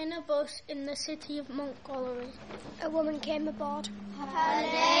In a bus in the city of Montgomery, a woman came aboard. Her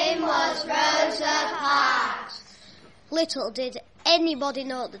name was Rosa Parks. Little did anybody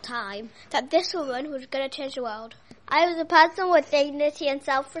know at the time that this woman was going to change the world. I was a person with dignity and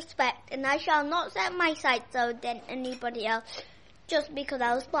self-respect, and I shall not set my sights lower than anybody else just because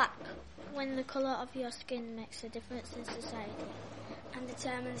I was black. When the colour of your skin makes a difference in society and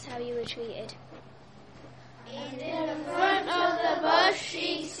determines how you are treated. In the front of the bus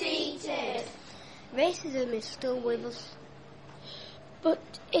she's seated. Racism is still with us. But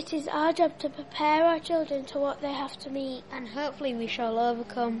it is our job to prepare our children to what they have to meet. And hopefully we shall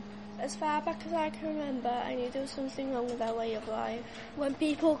overcome. As far back as I can remember, I knew there was something wrong with our way of life. When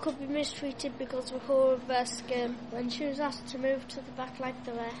people could be mistreated because of the colour of their skin. When she was asked to move to the back like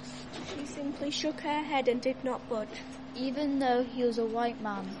the rest. She simply shook her head and did not budge. Even though he was a white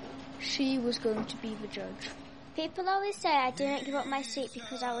man, she was going to be the judge. People always say I didn't give up my seat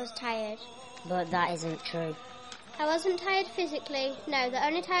because I was tired. But that isn't true. I wasn't tired physically. No, the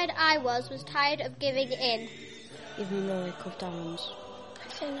only tired I was tired of giving in. Even though we cuffed arms.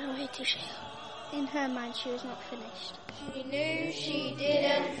 In her way to jail. In her mind, she was not finished. She knew she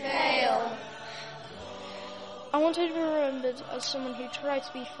didn't fail. I wanted to be remembered as someone who tried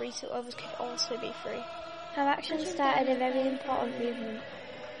to be free so others could also be free. Her actions started a very important movement.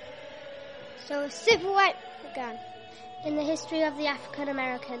 So a civil rights began in the history of the African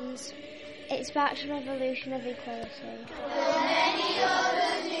Americans. It sparked a revolution of equality.